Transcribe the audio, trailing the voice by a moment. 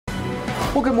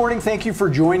Well, good morning. Thank you for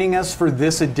joining us for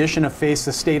this edition of Face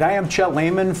the State. I am Chet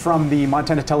Lehman from the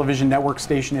Montana Television Network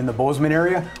station in the Bozeman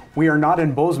area. We are not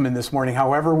in Bozeman this morning.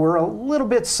 However, we're a little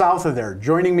bit south of there.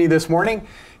 Joining me this morning,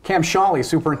 Cam Sholly,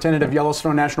 Superintendent of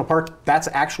Yellowstone National Park. That's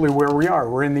actually where we are.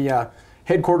 We're in the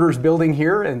headquarters building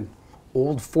here in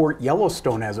Old Fort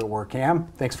Yellowstone, as it were. Cam,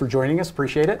 thanks for joining us.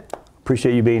 Appreciate it.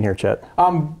 Appreciate you being here, Chet.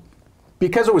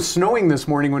 Because it was snowing this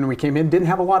morning when we came in, didn't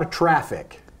have a lot of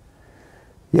traffic.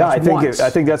 Yeah, I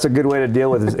think that's a good way to deal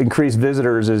with is increased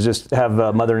visitors is just have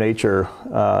Mother Nature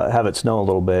have it snow a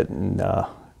little bit and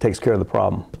takes care of the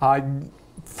problem.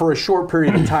 For a short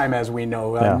period of time, as we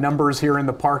know, numbers here in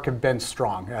the park have been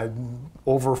strong.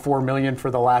 Over 4 million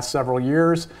for the last several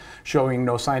years, showing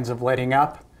no signs of letting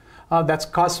up. That's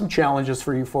caused some challenges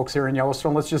for you folks here in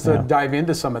Yellowstone. Let's just dive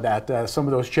into some of that, some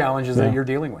of those challenges that you're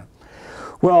dealing with.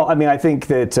 Well, I mean, I think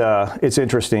that it's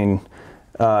interesting.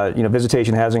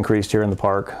 Visitation has increased here in the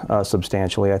park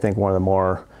substantially. I think one of the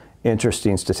more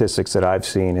interesting statistics that I've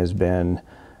seen has been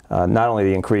not only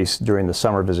the increase during the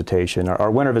summer visitation.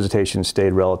 Our winter visitation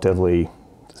stayed relatively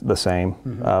the same.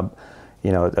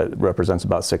 It represents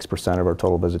about 6% of our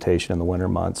total visitation in the winter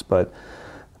months. But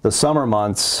the summer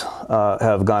months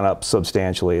have gone up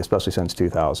substantially, especially since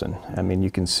 2000. I mean, you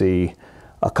can see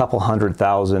a couple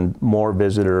 100,000 more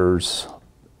visitors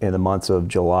in the months of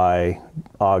July,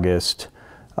 August,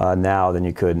 now than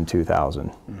you could in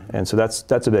 2000. And so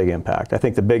that's a big impact. I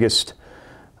think the biggest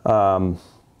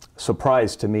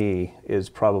surprise to me is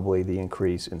probably the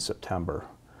increase in September.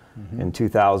 In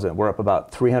 2000, we're up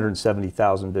about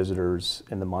 370,000 visitors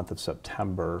in the month of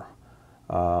September,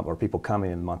 or people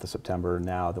coming in the month of September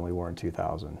now than we were in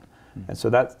 2000. And so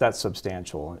that's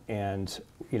substantial. And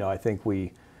I think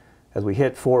as we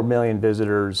hit 4 million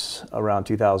visitors around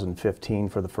 2015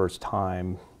 for the first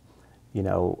time,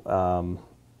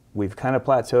 we've kind of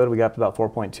plateaued. We got up to about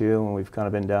 4.2, and we've kind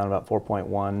of been down about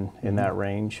 4.1 in that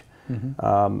range.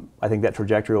 I think that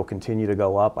trajectory will continue to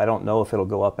go up. I don't know if it'll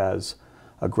go up as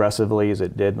aggressively as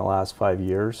it did in the last 5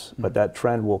 years, but that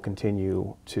trend will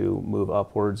continue to move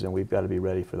upwards, and we've got to be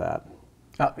ready for that.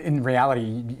 In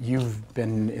reality, you've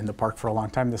been in the park for a long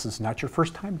time. This is not your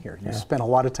first time here. You spent a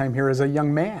lot of time here as a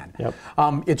young man.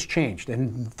 It's changed.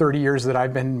 In 30 years that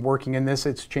I've been working in this,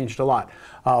 it's changed a lot.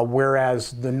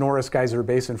 Whereas the Norris Geyser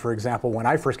Basin, for example, when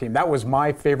I first came, that was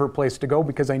my favorite place to go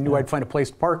because I knew I'd find a place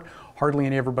to park. Hardly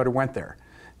everybody went there.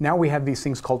 Now we have these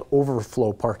things called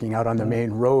overflow parking out on the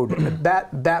main road.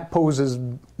 That poses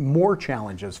more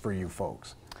challenges for you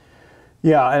folks.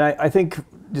 Yeah, and I think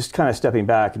just kind of stepping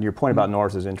back, and your point about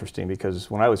Norris is interesting because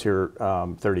when I was here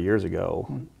 30 years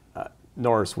ago,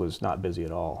 Norris was not busy at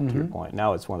all, to your point.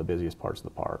 Now it's one of the busiest parts of the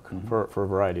park for a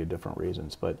variety of different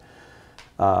reasons. But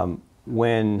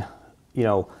when,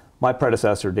 my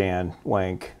predecessor, Dan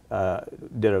Wank,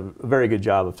 did a very good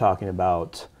job of talking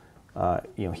about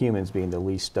humans being the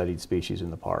least studied species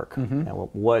in the park. And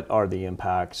what are the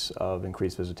impacts of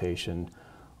increased visitation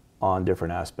on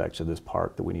different aspects of this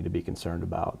park that we need to be concerned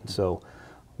about. And so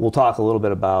we'll talk a little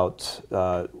bit about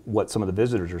what some of the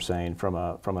visitors are saying from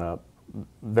a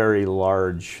very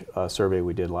large survey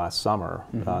we did last summer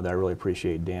that I really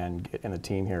appreciate Dan and the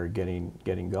team here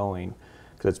getting going,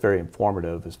 because it's very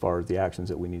informative as far as the actions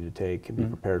that we need to take and be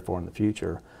prepared for in the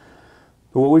future.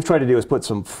 But what we've tried to do is put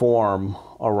some form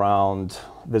around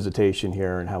visitation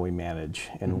here and how we manage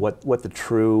and what the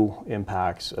true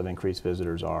impacts of increased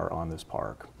visitors are on this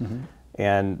park.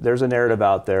 And there's a narrative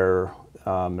out there,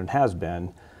 and has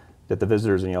been, that the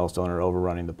visitors in Yellowstone are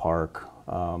overrunning the park,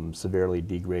 severely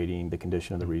degrading the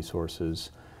condition of the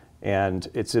resources. And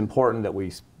it's important that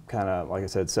we kind of, like I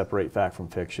said, separate fact from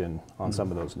fiction on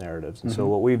some of those narratives. And so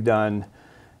what we've done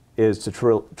is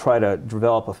to try to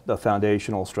develop a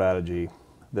foundational strategy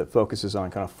that focuses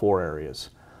on kind of 4 areas.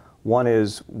 One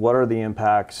is, what are the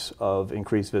impacts of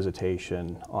increased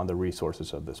visitation on the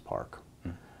resources of this park?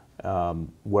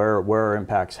 Where are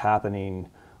impacts happening?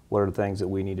 What are the things that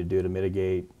we need to do to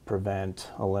mitigate, prevent,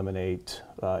 eliminate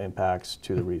impacts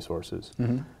to the resources?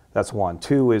 That's one.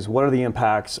 2 is, what are the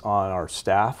impacts on our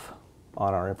staff,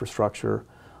 on our infrastructure,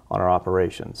 on our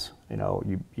operations?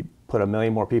 You put 1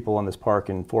 million more people in this park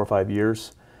in 4 or 5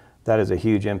 years. That is a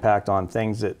huge impact on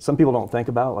things that some people don't think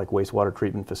about, like wastewater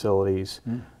treatment facilities,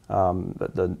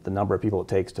 the number of people it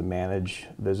takes to manage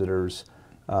visitors.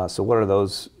 So what are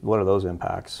those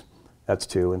impacts? That's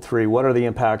 2. And 3, what are the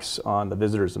impacts on the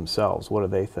visitors themselves? What do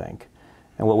they think?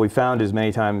 And what we found is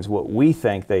many times what we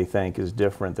think they think is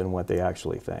different than what they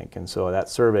actually think. And so that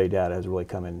survey data has really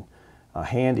come in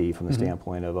handy from the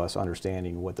standpoint of us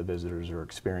understanding what the visitors are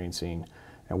experiencing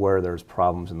and where there's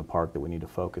problems in the park that we need to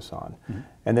focus on.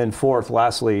 And then 4th,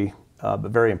 lastly,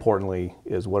 but very importantly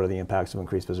is what are the impacts of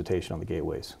increased visitation on the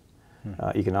gateways.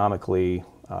 Economically,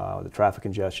 the traffic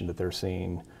congestion that they're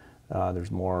seeing,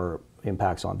 there's more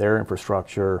impacts on their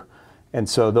infrastructure. And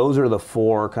so those are the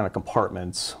four kind of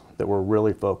compartments that we're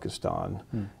really focused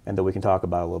on and that we can talk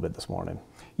about a little bit this morning.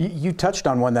 You touched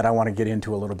on one that I want to get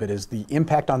into a little bit, is the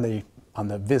impact on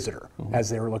the visitor as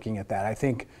they were looking at that. I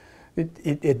think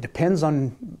it depends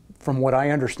on, from what I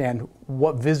understand,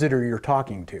 what visitor you're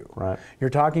talking to. Right. You're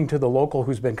talking to the local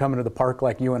who's been coming to the park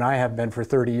like you and I have been for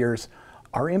 30 years.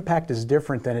 Our impact is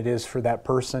different than it is for that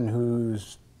person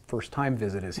whose first time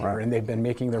visit is here, and they've been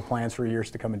making their plans for years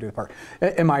to come into the park.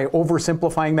 Am I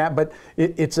oversimplifying that? But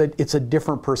it's a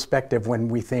different perspective when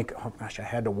we think, oh gosh, I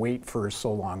had to wait for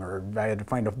so long, or I had to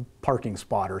find a parking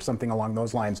spot, or something along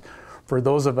those lines. For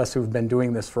those of us who've been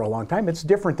doing this for a long time, it's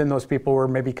different than those people who are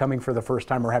maybe coming for the first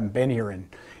time or haven't been here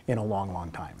in a long,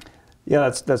 long time. Yeah,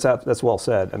 that's well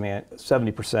said. I mean,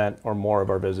 70% or more of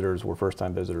our visitors were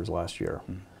first-time visitors last year.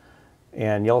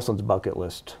 And Yellowstone's a bucket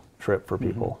list trip for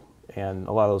people. And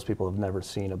a lot of those people have never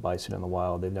seen a bison in the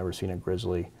wild. They've never seen a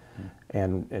grizzly.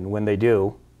 And when they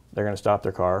do, they're going to stop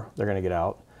their car. They're going to get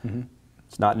out.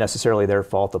 It's not necessarily their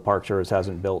fault. The Park Service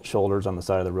hasn't built shoulders on the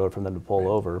side of the road for them to pull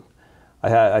over.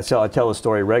 I tell the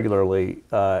story regularly.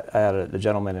 I had a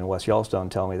gentleman in West Yellowstone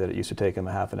tell me that it used to take him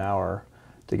a half an hour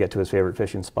to get to his favorite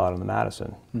fishing spot on the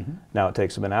Madison. Now it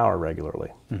takes him an hour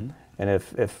regularly. And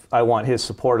if I want his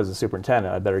support as a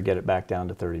superintendent, I better get it back down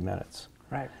to 30 minutes.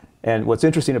 Right. And what's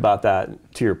interesting about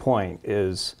that, to your point,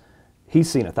 is he's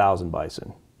seen 1,000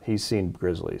 bison. He's seen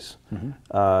grizzlies.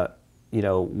 You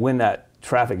know, when that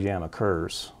traffic jam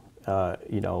occurs,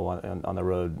 you know, on the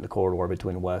road, the corridor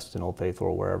between West and Old Faithful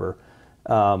or wherever,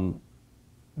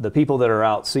 the people that are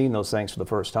out seeing those things for the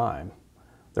first time,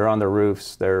 they're on their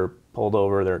roofs, they're pulled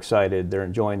over, they're excited, they're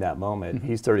enjoying that moment.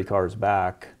 He's 30 cars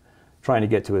back, trying to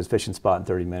get to his fishing spot in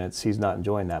 30 minutes. He's not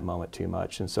enjoying that moment too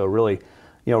much. And so really,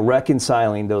 you know,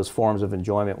 reconciling those forms of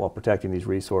enjoyment while protecting these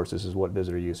resources is what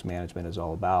visitor use management is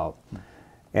all about.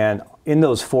 And in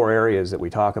those four areas that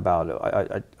we talk about,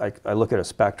 I look at a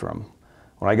spectrum.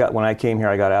 When I came here,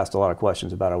 I got asked a lot of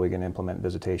questions about, are we going to implement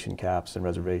visitation caps and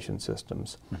reservation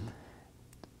systems?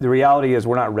 The reality is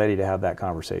we're not ready to have that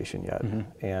conversation yet.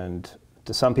 And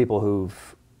to some people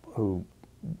who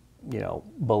you know,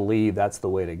 believe that's the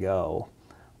way to go,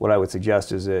 what I would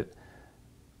suggest is that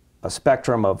a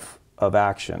spectrum of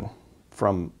action,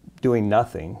 from doing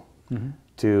nothing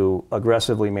to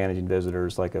aggressively managing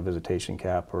visitors like a visitation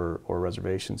cap or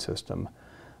reservation system,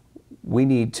 we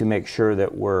need to make sure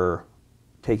that we're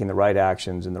taking the right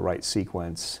actions in the right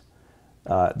sequence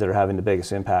that are having the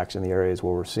biggest impacts in the areas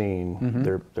where we're seeing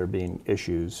there being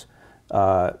issues.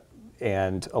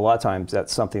 And a lot of times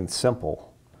that's something simple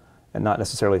and not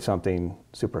necessarily something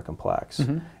super complex.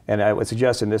 And I would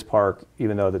suggest in this park,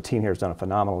 even though the team here has done a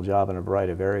phenomenal job in a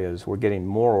variety of areas, we're getting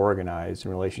more organized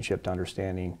in relationship to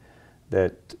understanding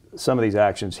that some of these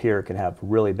actions here can have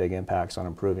really big impacts on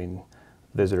improving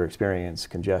visitor experience,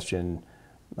 congestion,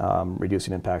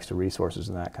 reducing impacts to resources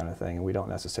and that kind of thing. And we don't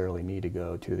necessarily need to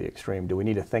go to the extreme. Do we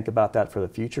need to think about that for the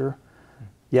future?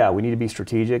 Yeah, we need to be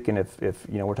strategic, and if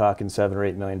you know, we're talking 7 or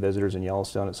 8 million visitors in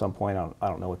Yellowstone at some point, I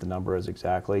don't know what the number is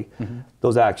exactly,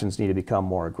 those actions need to become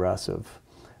more aggressive.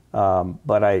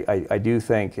 But I do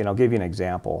think, and I'll give you an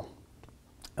example.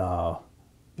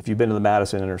 If you've been to the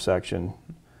Madison intersection,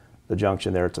 the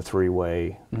junction there, it's a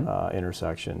three-way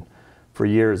intersection. For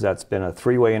years, that's been a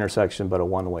three-way intersection, but a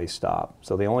one-way stop.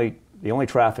 So the only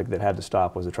traffic that had to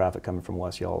stop was the traffic coming from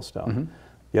West Yellowstone.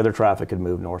 The other traffic had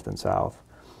moved north and south.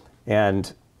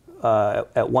 And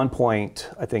at one point,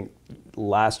 I think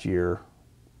last year,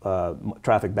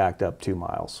 traffic backed up 2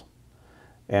 miles.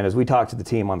 And as we talked to the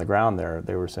team on the ground there,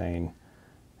 they were saying,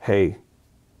 hey,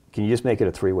 can you just make it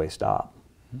a three-way stop?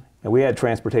 And we had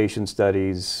transportation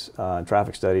studies,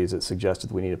 traffic studies that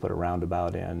suggested we need to put a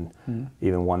roundabout in,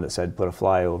 even one that said put a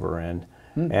flyover in.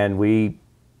 And we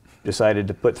decided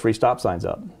to put 3 stop signs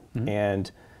up. And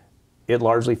it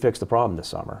largely fixed the problem this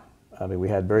summer. I mean, we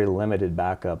had very limited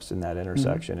backups in that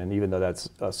intersection. And even though that's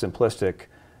a simplistic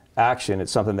action,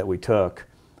 it's something that we took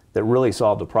that really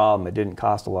solved the problem. It didn't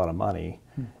cost a lot of money.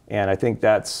 And I think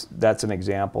that's an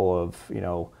example of, you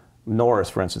know, Norris,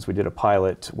 for instance, we did a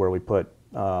pilot where we put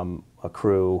a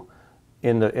crew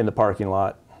in the parking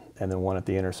lot and then one at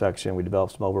the intersection. We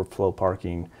developed some overflow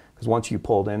parking because once you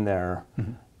pulled in there,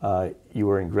 you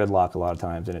were in gridlock a lot of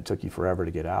times and it took you forever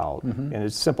to get out. And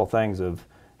it's simple things of,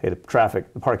 hey, the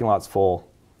parking lot's full,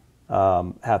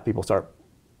 have people start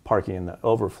parking in the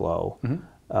overflow.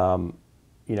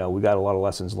 You know, we got a lot of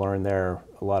lessons learned there,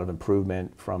 a lot of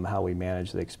improvement from how we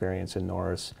manage the experience in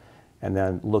Norris. and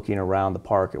then looking around the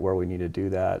park at where we need to do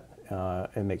that,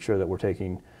 and make sure that we're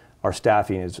taking our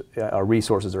staffing, our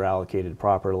resources are allocated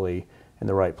properly in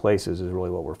the right places is really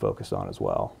what we're focused on as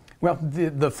well. Well,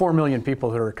 the 4 million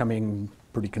people that are coming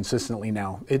pretty consistently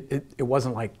now, it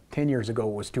wasn't like 10 years ago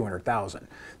it was 200,000.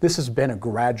 This has been a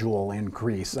gradual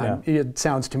increase. Yeah. It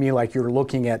sounds to me like you're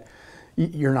looking at,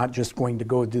 you're not just going to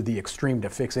go to the extreme to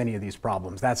fix any of these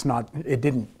problems. That's not, it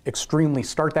didn't extremely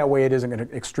start that way, it isn't going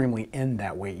to extremely end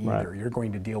that way either. Right. You're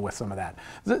going to deal with some of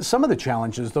that. Some of the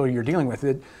challenges, though, you're dealing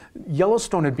with,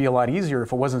 Yellowstone would be a lot easier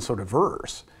if it wasn't so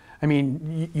diverse. I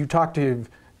mean, you talk to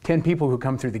 10 people who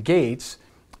come through the gates,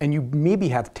 and you maybe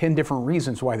have 10 different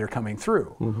reasons why they're coming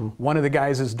through. Mm-hmm. One of the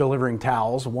guys is delivering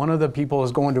towels, one of the people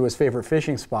is going to his favorite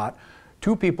fishing spot,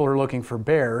 2 people are looking for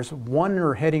bears, 1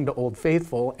 are heading to Old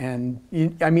Faithful, and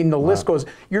I mean the list goes.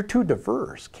 You're too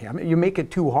diverse, Cam. You make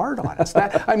it too hard on us.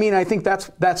 I mean, I think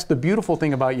that's the beautiful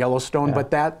thing about Yellowstone,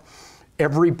 but that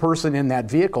every person in that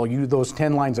vehicle, those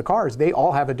 10 lines of cars, they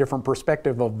all have a different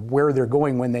perspective of where they're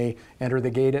going when they enter the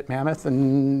gate at Mammoth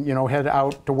and head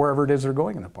out to wherever it is they're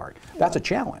going in the park. That's a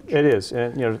challenge. It is,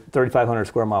 and 3,500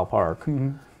 square mile park,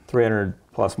 300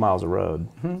 plus miles of road.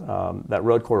 That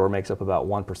road corridor makes up about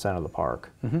 1% of the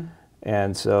park.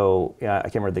 And so, I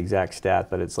can't remember the exact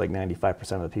stat, but it's like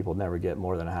 95% of the people never get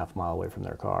more than a half mile away from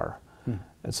their car.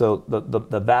 And so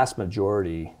the vast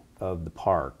majority of the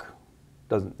park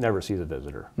never sees a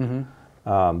visitor.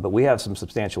 But we have some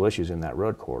substantial issues in that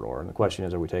road corridor, and the question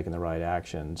is, are we taking the right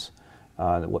actions?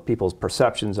 What people's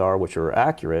perceptions are, which are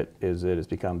accurate, is that it's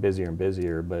become busier and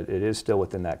busier, but it is still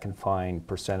within that confined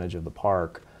percentage of the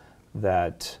park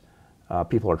that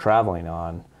people are traveling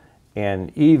on.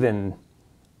 And even,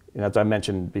 as I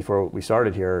mentioned before we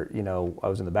started here, I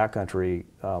was in the backcountry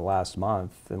last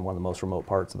month in one of the most remote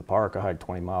parts of the park. I hiked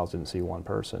 20 miles, didn't see one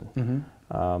person.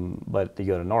 But you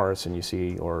go to Norris and you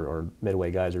see, or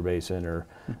Midway Geyser Basin or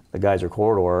the Geyser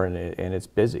Corridor, and it's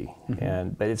busy.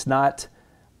 But it's not,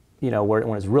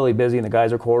 when it's really busy in the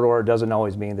Geyser Corridor, it doesn't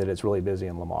always mean that it's really busy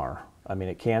in Lamar. I mean,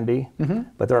 it can be,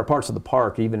 but there are parts of the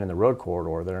park, even in the road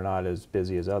corridor, that are not as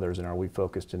busy as others. And are we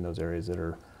focused in those areas that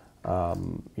are,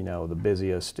 the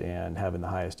busiest and having the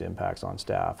highest impacts on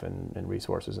staff and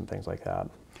resources and things like that?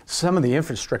 Some of the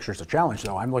infrastructure is a challenge,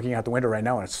 though. I'm looking out the window right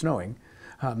now and it's snowing.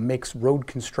 Makes road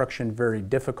construction very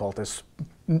difficult.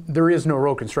 There is no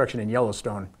road construction in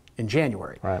Yellowstone in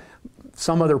January. Right.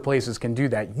 Some other places can do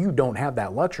that. You don't have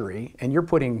that luxury, and you're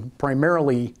putting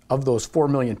primarily, of those 4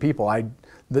 million people,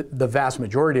 the vast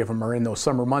majority of them are in those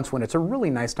summer months when it's a really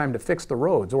nice time to fix the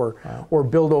roads or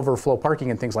build overflow parking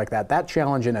and things like that. That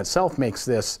challenge in itself makes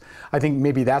this, I think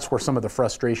maybe that's where some of the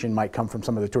frustration might come from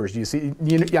some of the tours. Do you see,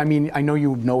 I mean, I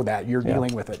know that, you're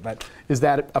dealing with it, but is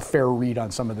that a fair read on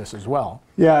some of this as well?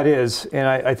 Yeah, it is. And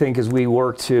I think as we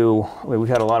work we've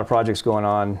had a lot of projects going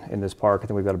on in this park. I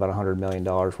think we've got about $100 million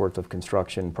worth of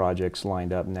construction projects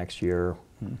lined up next year.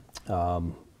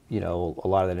 A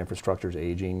lot of that infrastructure is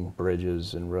aging,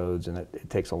 bridges and roads, and it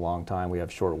takes a long time. We have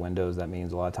short windows. That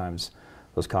means a lot of times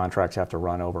those contracts have to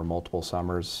run over multiple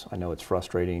summers. I know it's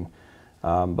frustrating,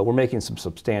 but we're making some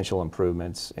substantial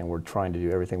improvements, and we're trying to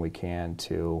do everything we can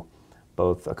to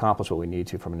both accomplish what we need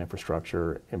to from an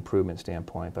infrastructure improvement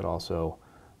standpoint, but also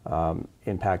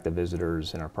impact the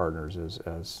visitors and our partners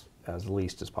as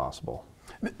least as possible.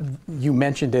 You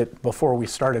mentioned it before we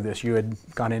started this. You had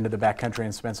gone into the backcountry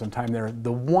and spent some time there.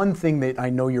 The one thing that I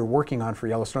know you're working on for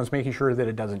Yellowstone is making sure that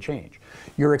it doesn't change.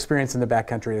 Your experience in the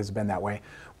backcountry has been that way.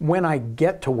 When I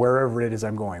get to wherever it is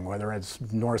I'm going, whether it's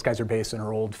Norris Geyser Basin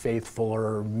or Old Faithful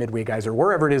or Midway Geyser,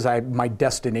 wherever it is my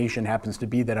destination happens to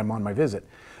be that I'm on my visit,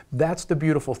 that's the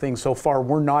beautiful thing. So far,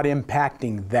 we're not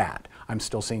impacting that. I'm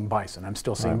still seeing bison, I'm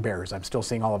still seeing bears, I'm still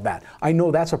seeing all of that. I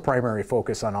know that's a primary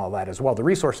focus on all that as well. The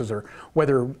resources are,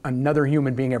 whether another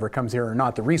human being ever comes here or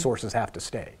not, the resources have to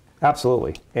stay.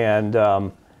 Absolutely. And,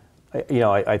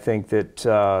 I think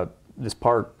that this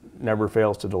park never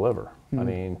fails to deliver. I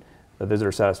mean, the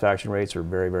visitor satisfaction rates are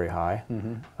very, very high.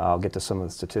 I'll get to some of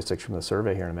the statistics from the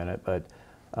survey here in a minute, but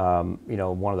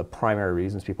one of the primary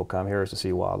reasons people come here is to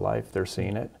see wildlife. They're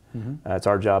seeing it. It's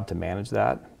our job to manage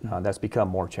that. That's become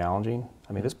more challenging.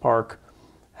 I mean, this park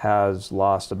has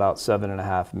lost about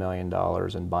 $7.5 million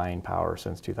in buying power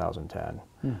since 2010.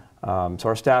 So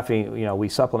our staffing, we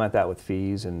supplement that with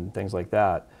fees and things like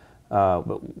that.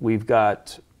 But we've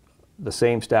got the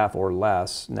same staff or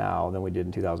less now than we did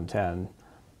in 2010,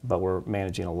 but we're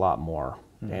managing a lot more.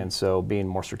 And so being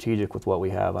more strategic with what we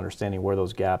have, understanding where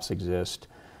those gaps exist.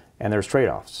 And there's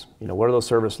trade-offs. What are those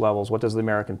service levels? What does the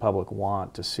American public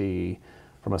want to see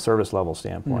from a service level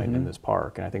standpoint in this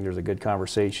park? And I think there's a good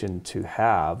conversation to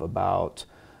have about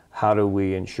how do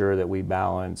we ensure that we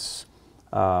balance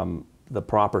the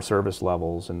proper service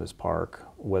levels in this park,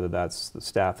 whether that's the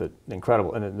staff that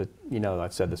incredible, and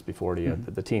I've said this before to you,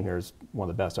 the team here is one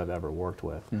of the best I've ever worked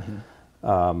with.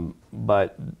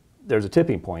 But there's a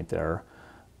tipping point there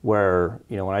where,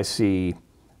 when I see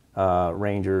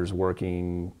rangers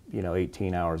working,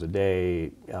 18 hours a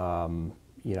day,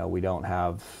 we don't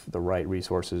have the right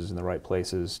resources in the right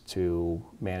places to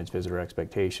manage visitor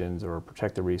expectations or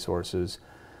protect the resources,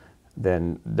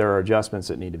 then there are adjustments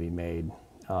that need to be made.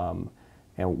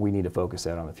 And we need to focus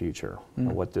that on the future.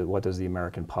 What does the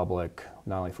American public,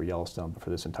 not only for Yellowstone, but for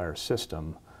this entire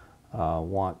system,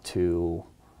 want to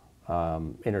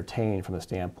entertain from the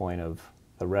standpoint of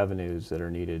the revenues that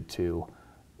are needed to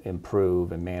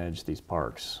improve and manage these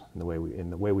parks? And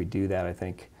the way we do that, I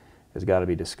think, has got to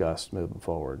be discussed moving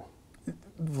forward.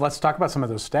 Let's talk about some of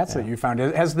those stats that you found.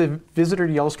 Has the visitor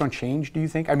to Yellowstone changed, do you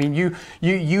think? I mean,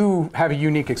 you have a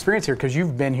unique experience here because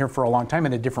you've been here for a long time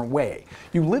in a different way.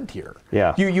 You lived here.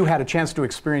 Yeah. You had a chance to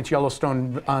experience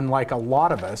Yellowstone unlike a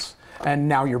lot of us, and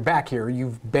now you're back here.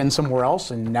 You've been somewhere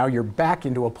else, and now you're back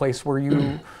into a place where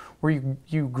you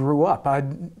grew up.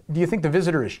 Do you think the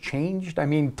visitor has changed? I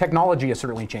mean, technology has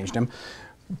certainly changed him.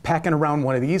 Packing around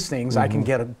one of these things, I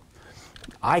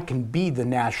can be the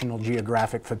National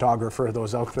Geographic photographer of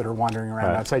those elk that are wandering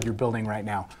around outside your building right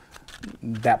now.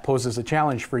 That poses a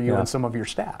challenge for you and some of your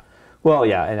staff. Well,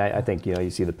 yeah, and I think you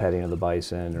see the petting of the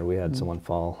bison, or we had someone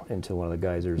fall into one of the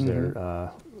geysers there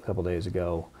a couple days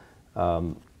ago.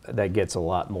 That gets a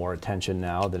lot more attention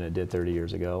now than it did 30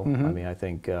 years ago. I mean, I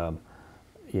think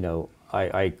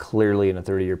I clearly in a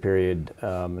 30-year period,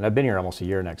 and I've been here almost a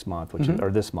year next month, or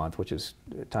this month, which is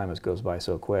time goes by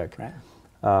so quick. Right.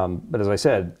 But as I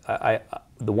said,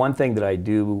 the one thing that I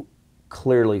do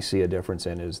clearly see a difference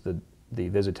in is the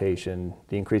visitation,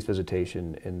 the increased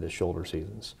visitation in the shoulder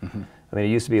seasons. I mean, it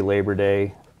used to be Labor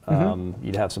Day.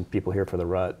 You'd have some people here for the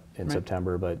rut in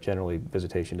September, but generally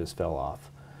visitation just fell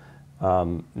off.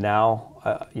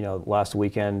 Now, last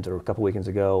weekend or a couple weekends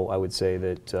ago, I would say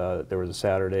that there was a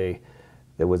Saturday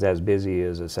that was as busy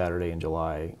as a Saturday in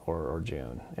July or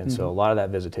June. And so a lot of that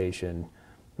visitation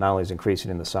not only is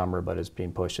increasing in the summer, but is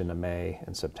being pushed into May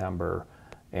and September.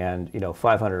 And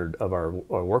 500 of our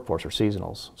workforce are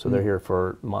seasonals, so they're here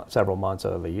for several months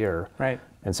out of the year. Right.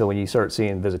 And so when you start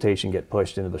seeing visitation get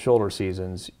pushed into the shoulder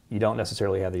seasons, you don't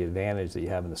necessarily have the advantage that you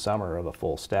have in the summer of a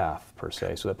full staff per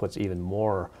se. So that puts even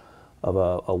more of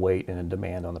a weight and a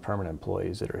demand on the permanent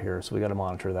employees that are here. So we got to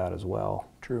monitor that as well.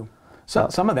 True.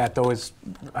 Some of that, though, is,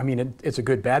 I mean, it's a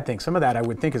good, bad thing. Some of that, I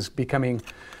would think, is becoming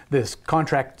this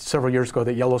contract several years ago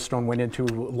that Yellowstone went into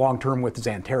long-term with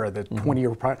Xanterra, the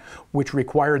 20-year project, which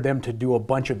required them to do a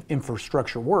bunch of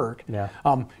infrastructure work. Yeah.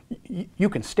 You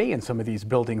can stay in some of these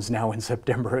buildings now in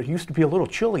September. It used to be a little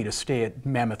chilly to stay at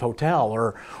Mammoth Hotel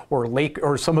or Lake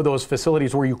or some of those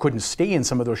facilities where you couldn't stay in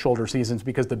some of those shoulder seasons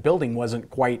because the building wasn't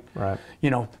quite,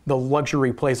 the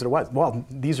luxury place that it was. Well,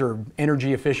 these are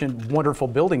energy efficient, wonderful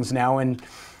buildings now, and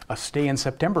a stay in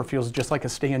September feels just like a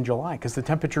stay in July because the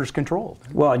temperature is controlled.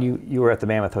 Well, and you were at the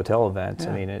Mammoth Hotel event.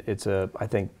 I mean, it's I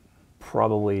think,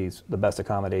 probably the best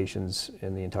accommodations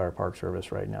in the entire Park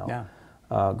Service right now.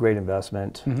 Yeah. Great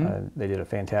investment. They did a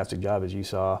fantastic job, as you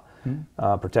saw,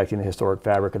 protecting the historic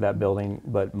fabric of that building,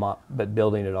 but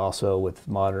building it also with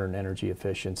modern energy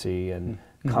efficiency and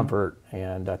comfort.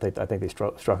 And I think they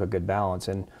struck a good balance.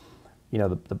 And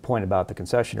the point about the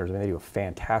concessionaires, I mean, they do a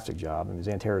fantastic job. I mean,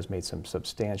 Xanterra's made some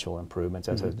substantial improvements,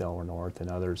 as has Delaware North and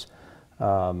others.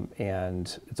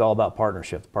 And it's all about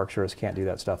partnership. The Park Service can't do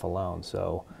that stuff alone.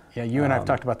 So yeah, you and I've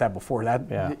talked about that before.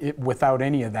 Without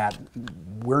any of that,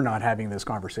 we're not having this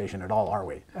conversation at all, are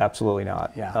we? Absolutely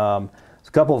not. Yeah.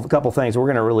 A couple things. We're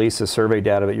going to release the survey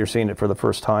data, but you're seeing it for the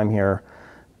first time here.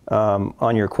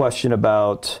 On your question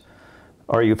about,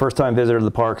 are you a first-time visitor to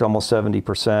the park? Almost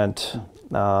 70%.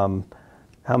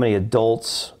 How many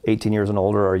adults, 18 years and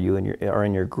older, are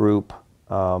in your group?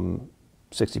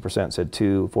 60% said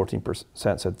 2,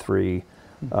 14% said 3.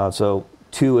 So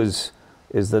 2 is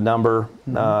the number.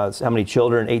 How many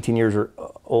children, 18 years or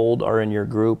old, are in your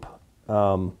group?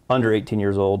 Under 18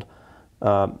 years old,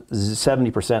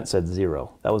 70% said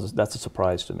 0. That's a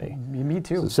surprise to me. Me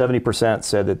too. So 70%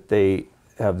 said that they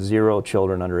have 0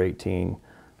 children under 18.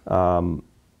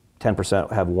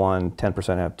 10% have 1.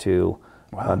 10% have 2.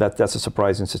 Wow. That's a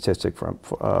surprising statistic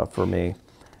for me.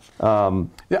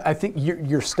 Yeah, I think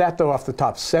your stat, though, off the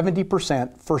top,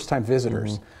 70% first-time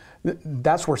visitors.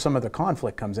 That's where some of the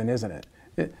conflict comes in, isn't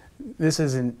it? This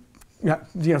isn't,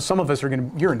 some of us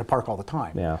you're in the park all the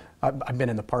time. Yeah. I've been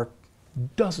in the park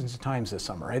dozens of times this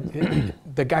summer.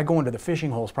 The guy going to the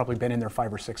fishing hole has probably been in there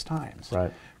 5 or 6 times.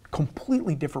 Right.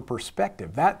 completely different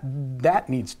perspective. That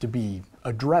needs to be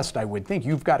addressed, I would think.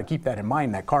 You've got to keep that in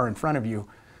mind. That car in front of you,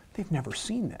 they've never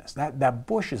seen this. That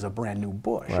bush is a brand new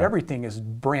bush. Right. Everything is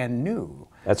brand new.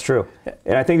 That's true.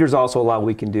 And I think there's also a lot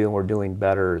we can do, and we're doing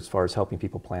better as far as helping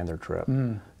people plan their trip.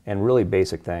 And really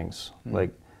basic things.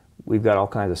 Like, we've got all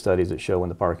kinds of studies that show when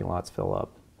the parking lots fill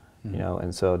up. You know,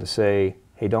 and so to say,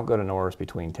 hey, don't go to Norris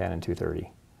between 10 and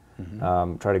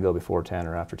 2:30. Try to go before 10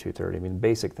 or after 2:30. I mean,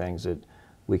 basic things that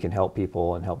we can help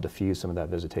people and help diffuse some of that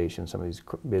visitation, some of these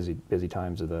busy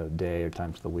times of the day or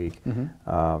times of the week,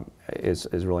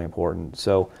 is really important.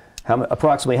 So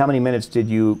approximately how many minutes did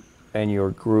you and your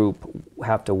group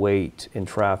have to wait in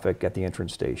traffic at the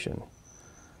entrance station?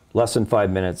 Less than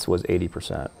 5 minutes was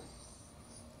 80%.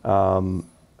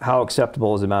 How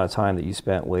acceptable is the amount of time that you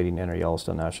spent waiting to enter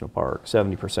Yellowstone National Park?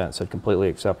 70% said completely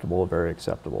acceptable, very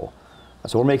acceptable.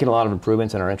 So we're making a lot of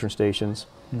improvements in our entrance stations.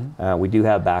 We do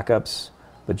have backups,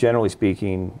 but generally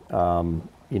speaking,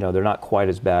 you know, they're not quite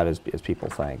as bad as people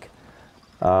think.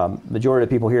 Majority of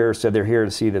people here said they're here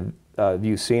to see the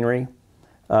view scenery,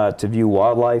 to view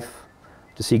wildlife,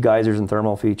 to see geysers and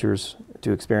thermal features,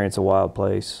 to experience a wild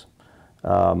place,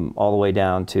 all the way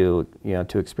down to, you know,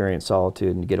 to experience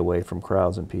solitude and get away from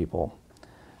crowds and people.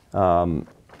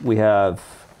 We have,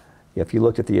 if you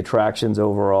looked at the attractions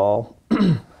overall,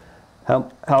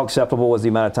 how acceptable was the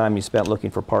amount of time you spent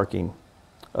looking for parking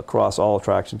across all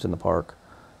attractions in the park?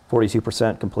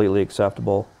 42% completely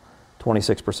acceptable,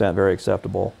 26% very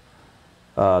acceptable,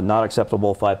 not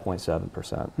acceptable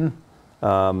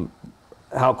 5.7%.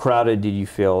 How crowded did you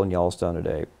feel in Yellowstone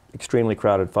today? Extremely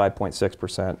crowded,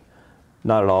 5.6%.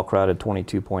 Not at all crowded,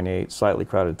 22.8%. Slightly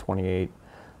crowded, 28%.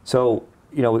 So,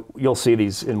 you know, you'll see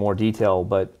these in more detail,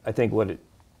 but I think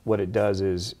what it does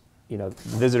is, you know,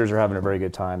 visitors are having a very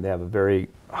good time. They have a very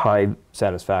high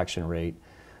satisfaction rate.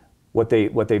 What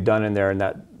they've done in there, and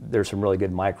that there's some really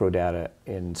good micro data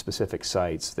in specific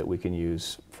sites that we can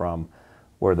use, from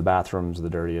where the bathrooms are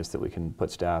the dirtiest, that we can put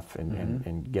staff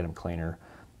and get them cleaner.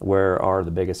 Where are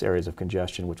the biggest areas of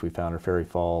congestion, which we found are Ferry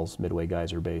Falls, Midway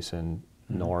Geyser Basin,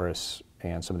 Norris,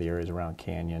 and some of the areas around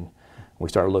Canyon. We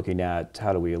started looking at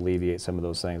how do we alleviate some of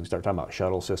those things. We started talking about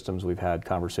shuttle systems. We've had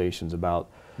conversations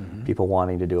about people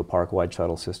wanting to do a park-wide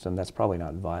shuttle system. That's probably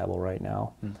not viable right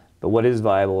now. But what is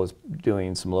viable is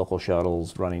doing some local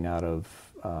shuttles running out of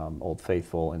Old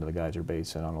Faithful into the Geyser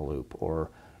Basin on a loop, or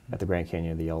at the Grand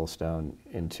Canyon of the Yellowstone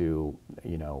into,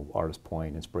 you know, Artist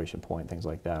Point, Inspiration Point, things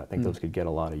like that. I think those could get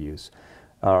a lot of use.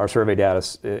 Our survey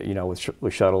data, you know,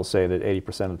 with shuttles say that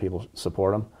 80% of the people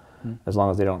support them, as long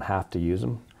as they don't have to use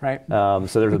them. Right.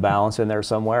 So there's a balance in there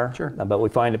somewhere. Sure. But we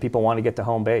find that people want to get to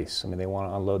home base. I mean, they want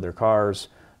to unload their cars,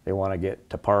 they want to get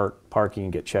to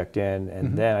parking, get checked in,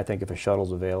 and then I think if a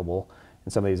shuttle's available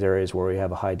in some of these areas where we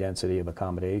have a high density of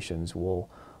accommodations,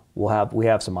 we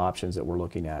have some options that we're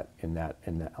looking at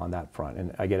on that front.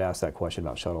 And I get asked that question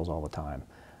about shuttles all the time.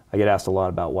 I get asked a lot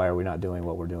about why are we not doing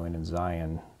what we're doing in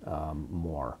Zion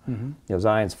more. You know,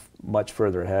 Zion's much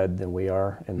further ahead than we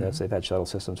are in this. They've had shuttle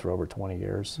systems for over 20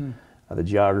 years. The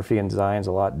geography in Zion's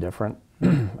a lot different.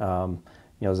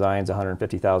 You know, Zion's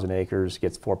 150,000 acres,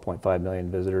 gets 4.5 million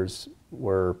visitors.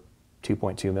 We're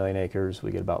 2.2 million acres.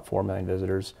 We get about 4 million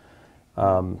visitors.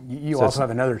 You also have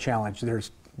another challenge.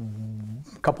 There's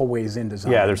a couple ways into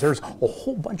Zion. Yeah, there's a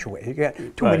whole bunch of ways. You got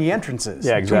too many entrances,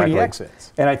 yeah, exactly. too many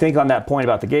exits. And I think on that point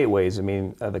about the gateways, I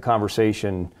mean, the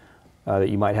conversation that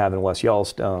you might have in West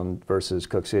Yellowstone versus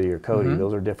Cook City or Cody,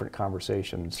 those are different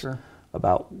conversations. Sure.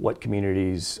 About what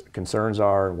communities' concerns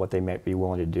are and what they might be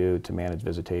willing to do to manage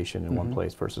visitation in one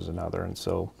place versus another. And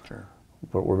so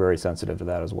we're very sensitive to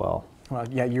that as well. Well,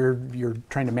 yeah, you're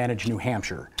trying to manage New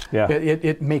Hampshire. Yeah.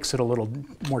 It makes it a little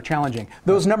more challenging.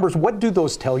 Those numbers, what do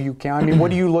those tell you, Ken? I mean, what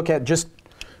do you look at? Just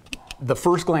the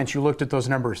first glance, you looked at those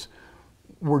numbers.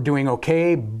 We're doing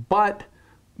okay, but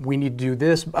we need to do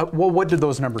this. Well, what did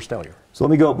those numbers tell you? So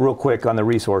let me go real quick on the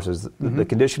resources. The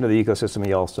condition of the ecosystem of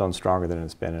Yellowstone is stronger than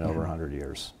it's been in over 100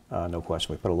 years. No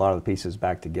question. We put a lot of the pieces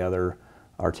back together.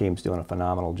 Our team's doing a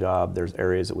phenomenal job. There's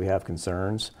areas that we have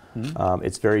concerns.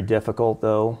 It's very difficult,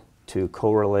 though, to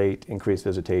correlate increased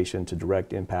visitation to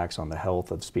direct impacts on the health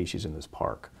of species in this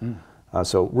park.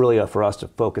 So really for us to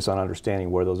focus on understanding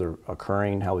where those are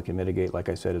occurring, how we can mitigate, like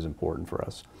I said, is important for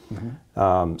us.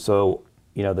 So,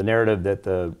 you know, the narrative that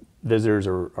the visitors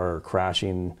are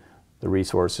crashing the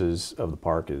resources of the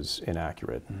park is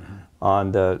inaccurate.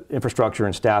 On the infrastructure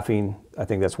and staffing, I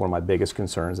think that's one of my biggest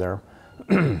concerns there.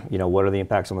 You know, what are the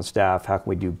impacts on the staff? How can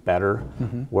we do better?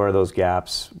 Where are those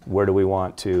gaps? Where do we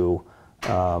want to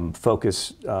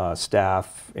focus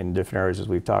staff in different areas, as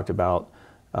we've talked about?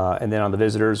 And then on the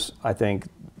visitors, I think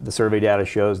the survey data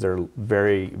shows they're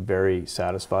very, very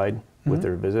satisfied with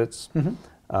their visits.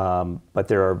 But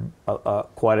there are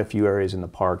quite a few areas in the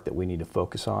park that we need to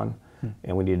focus on,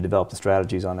 and we need to develop the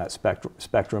strategies on that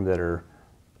spectrum that are,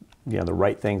 the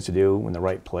right things to do in the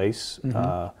right place,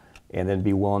 and then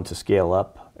be willing to scale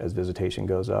up as visitation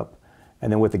goes up.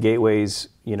 And then with the gateways,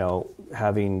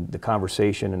 having the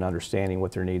conversation and understanding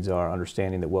what their needs are,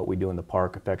 understanding that what we do in the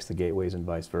park affects the gateways and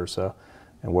vice versa,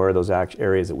 and where are those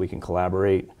areas that we can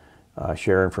collaborate,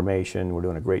 share information. We're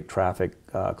doing a great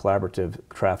collaborative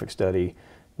traffic study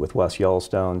with West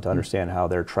Yellowstone to understand how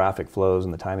their traffic flows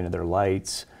and the timing of their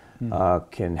lights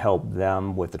can help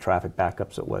them with the traffic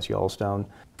backups at West Yellowstone.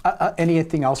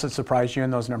 Anything else that surprised you in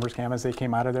those numbers, Cam, as they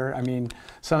came out of there? I mean,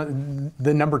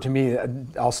 the number to me,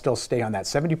 I'll still stay on that,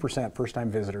 70% first-time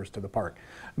visitors to the park.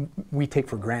 We take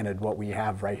for granted what we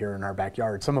have right here in our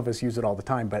backyard. Some of us use it all the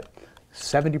time, but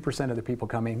 70% of the people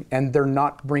coming, and they're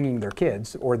not bringing their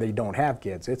kids, or they don't have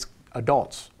kids. It's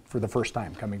adults for the first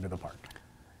time coming to the park.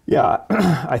 Yeah,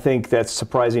 I think that's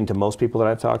surprising to most people that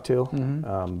I've talked to,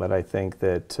 but I think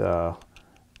that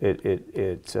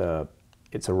it's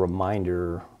a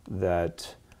reminder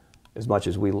that as much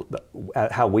as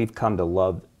how we've come to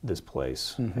love this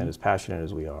place and as passionate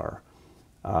as we are,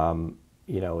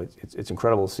 it's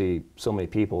incredible to see so many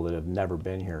people that have never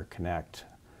been here connect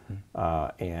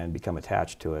and become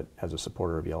attached to it as a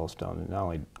supporter of Yellowstone, not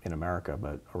only in America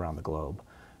but around the globe.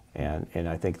 And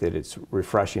I think that it's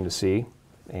refreshing to see,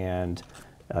 and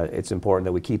it's important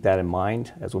that we keep that in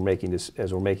mind as we're making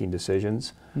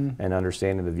decisions and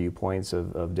understanding the viewpoints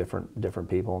of different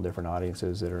people and different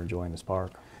audiences that are enjoying this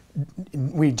park.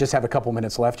 We just have a couple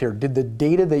minutes left here. Did the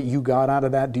data that you got out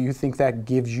of that, do you think that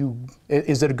gives you,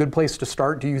 is it a good place to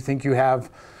start? Do you think you have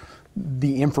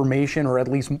the information, or at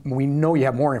least we know you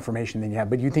have more information than you have,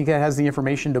 but do you think that has the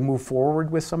information to move forward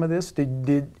with some of this?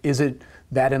 Is it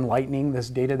that enlightening, this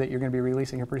data that you're going to be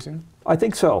releasing here pretty soon? I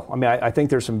think so. I mean, I think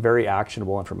there's some very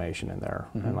actionable information in there.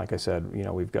 And like I said,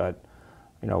 we've got,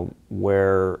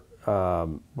 where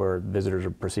visitors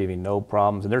are perceiving no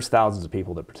problems, and there's thousands of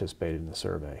people that participated in the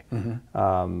survey,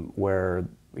 where,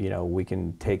 we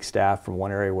can take staff from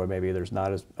one area where maybe there's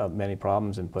not as many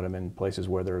problems and put them in places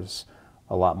where there's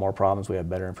a lot more problems. We have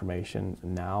better information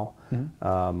now,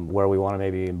 where we want to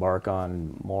maybe embark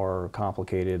on more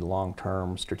complicated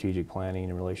long-term strategic planning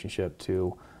in relationship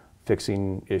to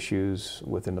fixing issues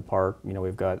within the park.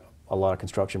 We've got a lot of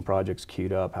construction projects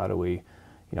queued up. How do we,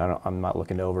 I'm not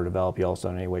looking to overdevelop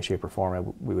Yellowstone in any way, shape, or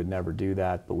form. We would never do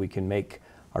that, but we can make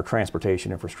our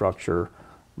transportation infrastructure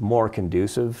more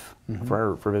conducive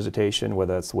for visitation,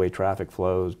 whether that's the way traffic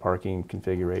flows, parking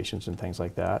configurations, and things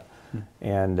like that.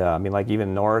 And like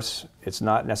even Norris, it's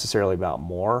not necessarily about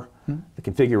more. The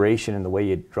configuration and the way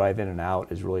you drive in and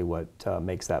out is really what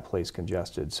makes that place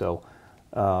congested. So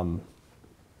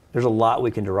there's a lot we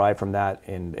can derive from that,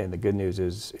 and the good news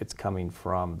is it's coming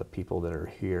from the people that are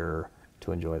here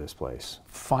to enjoy this place.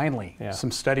 Finally, some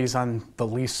studies on the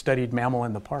least studied mammal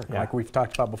in the park, like we've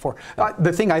talked about before.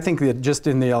 The thing I think that just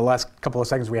in the last couple of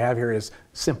seconds we have here is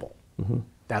simple.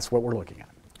 That's what we're looking at.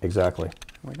 Exactly.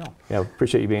 There we go. Yeah,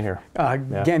 appreciate you being here.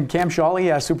 Again, Cam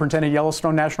Sholly, Superintendent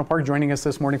Yellowstone National Park, joining us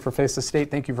this morning for Face the State.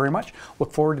 Thank you very much.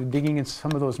 Look forward to digging into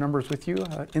some of those numbers with you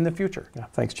in the future. Yeah,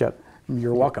 thanks, Chet.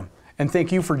 You're welcome. And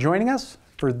thank you for joining us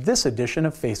for this edition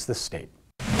of Face the State.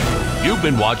 You've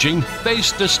been watching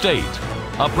Face the State,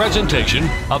 a presentation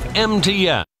of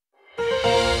MTN.